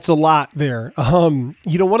 wow, that's a lot there. One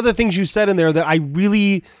of the things you said in there that I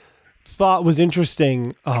really thought was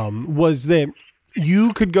interesting was that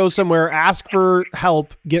you could go somewhere, ask for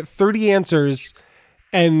help, get 30 answers,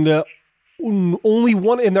 and only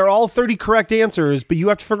one, and they're all 30 correct answers, but you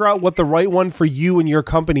have to figure out what the right one for you and your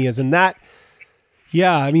company is. And that,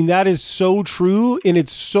 yeah, I mean, that is so true, and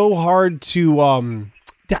it's so hard to,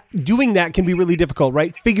 doing that can be really difficult,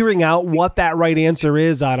 right? Figuring out what that right answer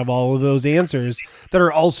is out of all of those answers that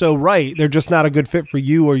are also right. They're just not a good fit for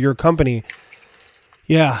you or your company.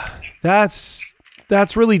 Yeah, that's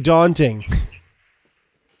really daunting.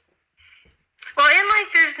 Well, and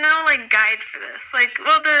like, there's no like guide for this. Like,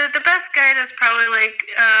 well, the best guide is probably like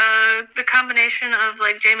the combination of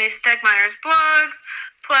like Jamie Stegmaier's blogs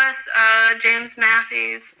plus James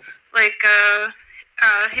Matthews, like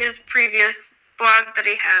his previous blog that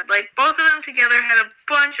he had. Like, both of them together had a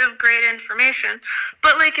bunch of great information.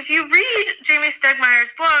 But like, if you read Jamie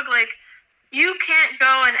Stegmaier's blog, like, you can't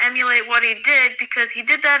go and emulate what he did because he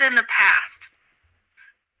did that in the past.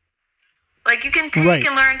 Like, you can take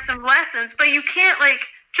and learn some lessons, but you can't, like,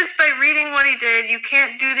 just by reading what he did, you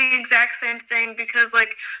can't do the exact same thing because,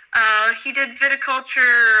 like, he did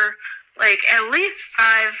viticulture, like, at least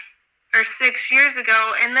 5 or 6 years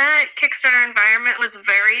ago, and that Kickstarter environment was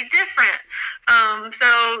very different.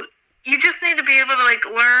 So you just need to be able to like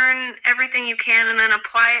learn everything you can and then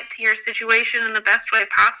apply it to your situation in the best way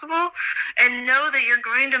possible, and know that you're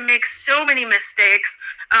going to make so many mistakes,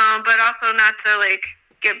 but also not to like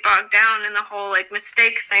get bogged down in the whole like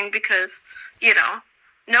mistake thing, because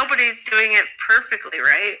nobody's doing it perfectly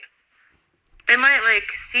right. They might like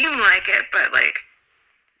seem like it, but like,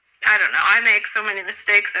 I don't know, I make so many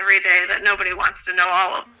mistakes every day that nobody wants to know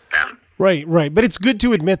all of them. Right. But it's good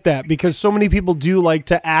to admit that, because so many people do like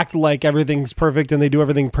to act like everything's perfect and they do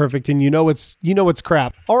everything perfect, and it's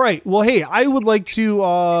crap. All right. Well, hey, I would like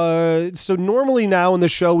to, so normally now in the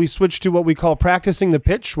show, we switch to what we call practicing the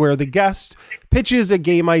pitch, where the guest pitches a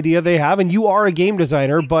game idea they have, and you are a game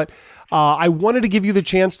designer, but I wanted to give you the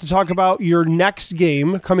chance to talk about your next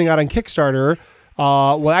game coming out on Kickstarter.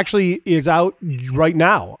 Actually is out right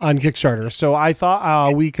now on Kickstarter. So I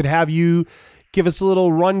thought we could have you give us a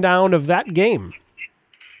little rundown of that game.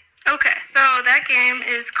 Okay, so that game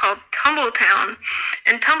is called Tumbletown,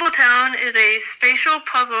 and Tumbletown is a spatial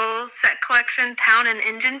puzzle set collection town and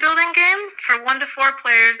engine building game for 1 to 4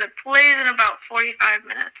 players that plays in about 45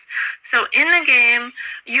 minutes. So in the game,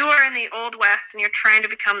 you are in the Old West and you're trying to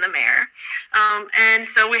become the mayor. And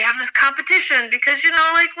so we have this competition because,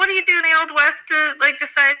 like, what do you do in the Old West to, like,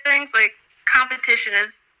 decide things? Like, competition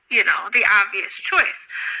is, the obvious choice.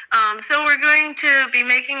 So we're going to be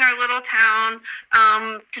making our little town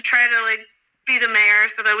to try to, like, be the mayor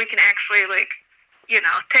so that we can actually, like,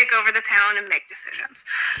 take over the town and make decisions.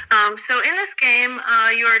 So in this game,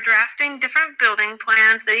 you are drafting different building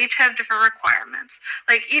plans that each have different requirements.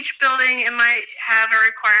 Like, each building, it might have a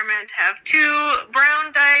requirement to have 2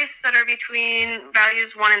 brown dice that are between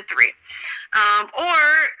values 1 and 3. Or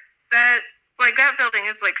that, like, that building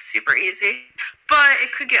is, like, super easy. But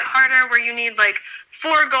it could get harder where you need, like,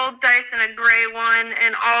 4 gold dice and a gray one,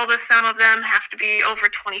 and all the sum of them have to be over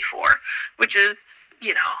 24, which is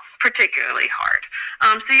particularly hard.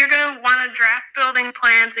 So you're going to want to draft building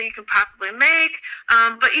plans that you can possibly make.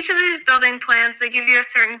 But each of these building plans, they give you a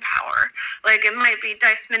certain power. Like it might be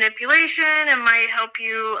dice manipulation. It might help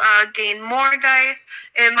you gain more dice.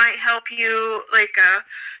 It might help you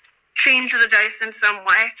change the dice in some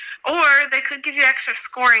way, or they could give you extra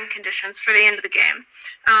scoring conditions for the end of the game.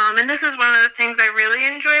 And this is one of the things I really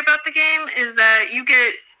enjoy about the game is that you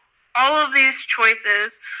get all of these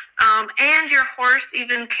choices, and your horse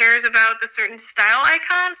even cares about the certain style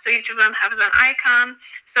icon, so each of them has an icon.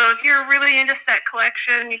 So if you're really into set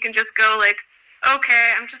collection, you can just go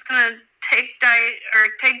okay, I'm just going to take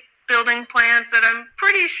building plans that I'm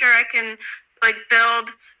pretty sure I can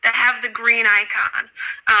build that have the green icon,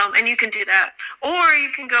 and you can do that. Or you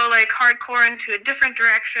can go hardcore into a different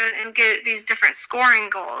direction and get these different scoring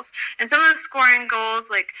goals. And some of the scoring goals,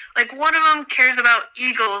 like one of them cares about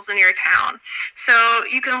eagles in your town. So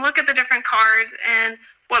you can look at the different cards, and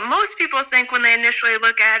what most people think when they initially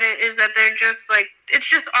look at it is that they're just it's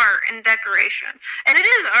just art and decoration. And it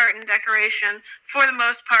is art and decoration for the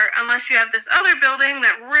most part, unless you have this other building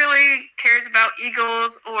that really cares about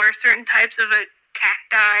eagles or certain types of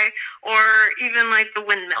cacti or even the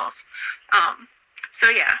windmills. So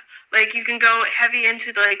yeah, you can go heavy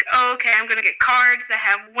into okay, I'm going to get cards that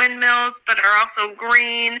have windmills but are also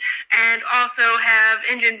green and also have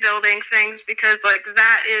engine building things because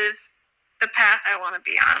that is the path I want to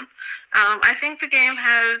be on. I think the game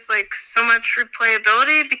has so much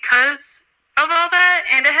replayability because of all that,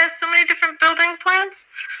 and it has so many different building plans.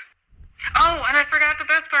 Oh, and I forgot the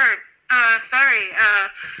best part.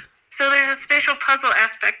 So there's a spatial puzzle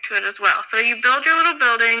aspect to it as well. So you build your little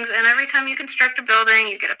buildings, and every time you construct a building,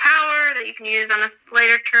 you get a power that you can use on a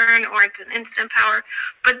later turn, or it's an instant power.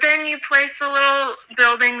 But then you place the little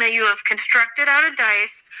building that you have constructed out of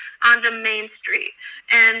dice onto Main Street.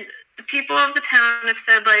 And the people of the town have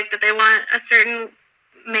said that they want a certain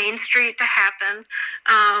Main Street to happen.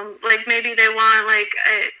 Maybe they want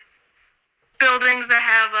buildings that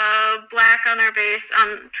have black on their base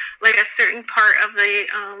on a certain part of the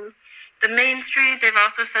Main Street. They've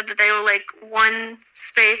also said that they will one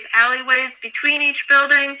space alleyways between each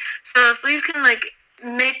building. So if you can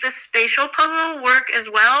make the spatial puzzle work as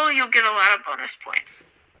well, you'll get a lot of bonus points.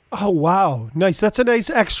 Oh wow, nice. That's a nice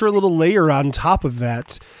extra little layer on top of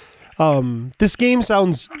that. This game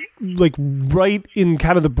sounds right in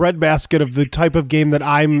kind of the breadbasket of the type of game that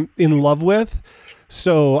I'm in love with.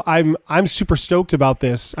 So I'm super stoked about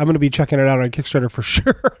this. I'm going to be checking it out on Kickstarter for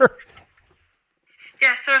sure.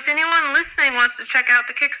 Yeah, so if anyone listening wants to check out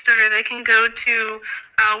the Kickstarter, they can go to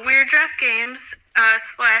Weird Draft Games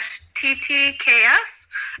 /TTKS,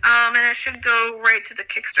 and it should go right to the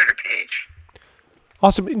Kickstarter page.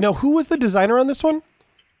 Awesome. Now, who was the designer on this one?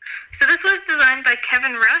 So this was designed by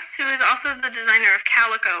Kevin Russ, who is also the designer of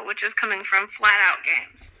Calico, which is coming from Flat Out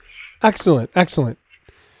Games. Excellent.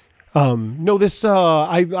 No, this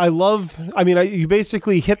I love. I mean, you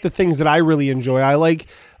basically hit the things that I really enjoy. I like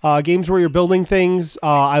games where you're building things.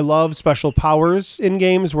 I love special powers in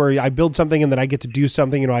games where I build something and then I get to do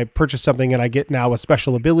something. I purchase something and I get now a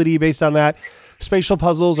special ability based on that. Spatial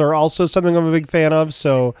puzzles are also something I'm a big fan of.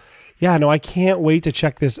 So, yeah, no, I can't wait to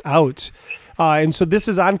check this out. And so this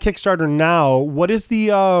is on Kickstarter now. What is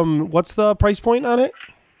the what's the price point on it?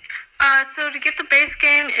 So to get the base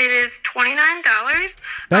game, it is $29.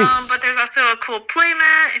 Nice. But there's also a cool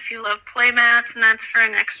playmat if you love playmats, and that's for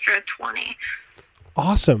an extra $20.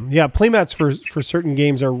 Awesome. Yeah, playmats for certain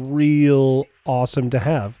games are real awesome to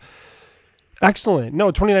have. Excellent.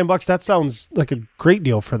 No, $29. That sounds like a great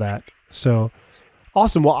deal for that. So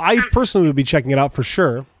awesome. Well, I personally would be checking it out for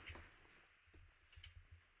sure.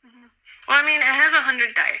 Well, I mean, it has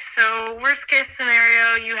 100 dice. So worst case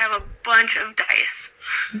scenario, you have a bunch of dice.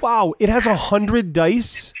 Wow, it has 100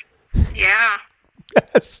 dice? Yeah.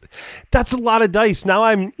 That's a lot of dice. Now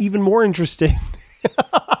I'm even more interested.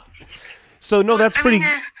 So no, that's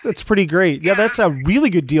pretty great. Yeah, that's a really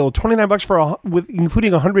good deal. $29 for with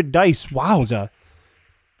including 100 dice. Wowza.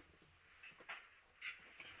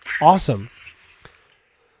 Awesome.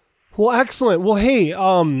 Well, excellent. Well, hey, I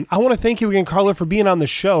want to thank you again, Carla, for being on the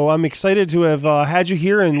show. I'm excited to have had you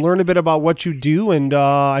here and learn a bit about what you do. And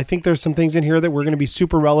I think there's some things in here that were going to be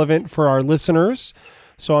super relevant for our listeners.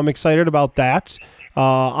 So I'm excited about that.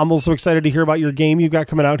 I'm also excited to hear about your game you've got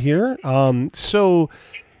coming out here. So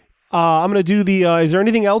I'm going to do is there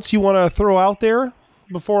anything else you want to throw out there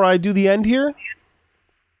before I do the end here?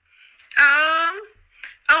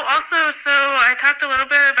 Also, so I talked a little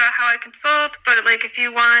bit about how I consult, but if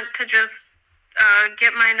you want to just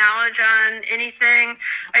get my knowledge on anything.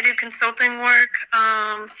 I do consulting work.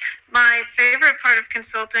 My favorite part of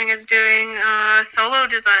consulting is doing solo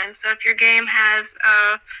design. So if your game has,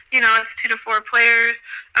 it's 2 to 4 players,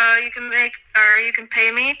 you can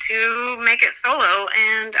pay me to make it solo,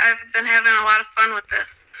 and I've been having a lot of fun with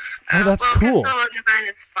this. Oh, that's cool. Solo design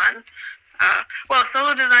is fun.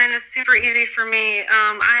 Solo design is super easy for me.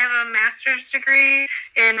 I have a master's degree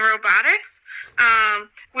in robotics,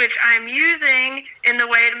 which I'm using in the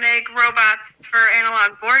way to make robots for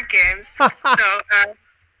analog board games. So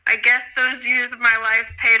I guess those years of my life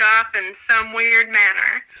paid off in some weird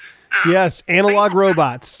manner. Yes, analog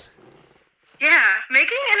robots. Yeah,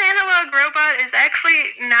 making an analog robot is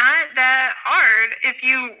actually not that hard if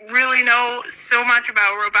you really know so much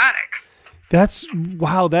about robotics.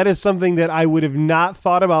 That is something that I would have not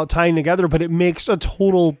thought about tying together, but it makes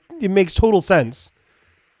total sense.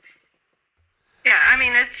 Yeah, I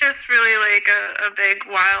mean, it's just really like a big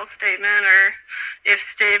while statement or if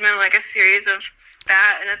statement, like a series of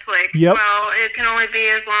that, and it's like, well, it can only be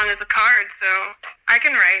as long as a card, so I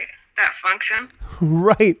can write that function.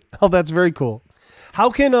 Right. Oh, that's very cool. How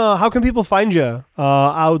can people find you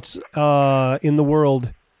out in the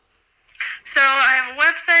world? So I have a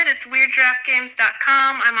website. It's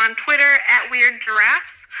WeirdGiraffeGames.com. I'm on Twitter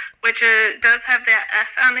 @WeirdGiraffes, which does have that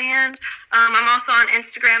S on the end. I'm also on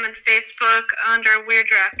Instagram and Facebook under Weird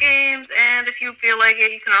Giraffe Games. And if you feel like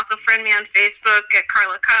it, you can also friend me on Facebook at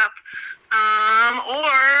Carla Kopp.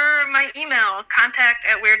 Or my email,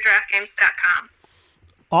 contact@WeirdGiraffeGames.com.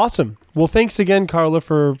 Awesome. Well, thanks again, Carla,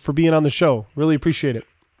 for being on the show. Really appreciate it.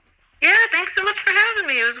 Yeah, thanks so much for having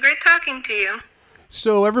me. It was great talking to you.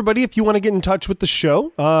 So everybody, if you want to get in touch with the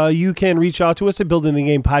show, you can reach out to us at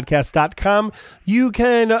buildingthegamepodcast.com. You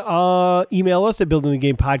can email us at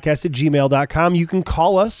buildingthegamepodcast@gmail.com. You can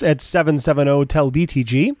call us at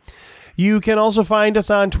 770-TEL-BTG. You can also find us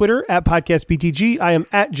on Twitter at PodcastBTG. I am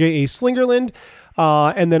at J.A. Slingerland.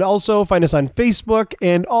 And then also find us on Facebook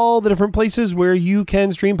and all the different places where you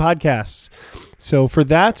can stream podcasts. So for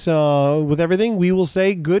that, with everything, we will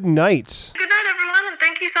say good night. Good night, everyone, and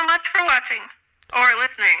thank you so much for watching. Or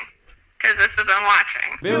listening, because this is on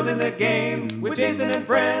watching. Building the game with Jason and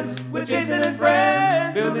friends, with Jason and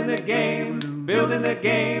friends. Building the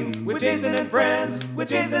game with Jason and friends, with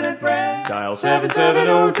Jason and friends. Dial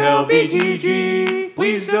 770-TEL-BTG.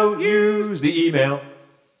 Please don't use the email.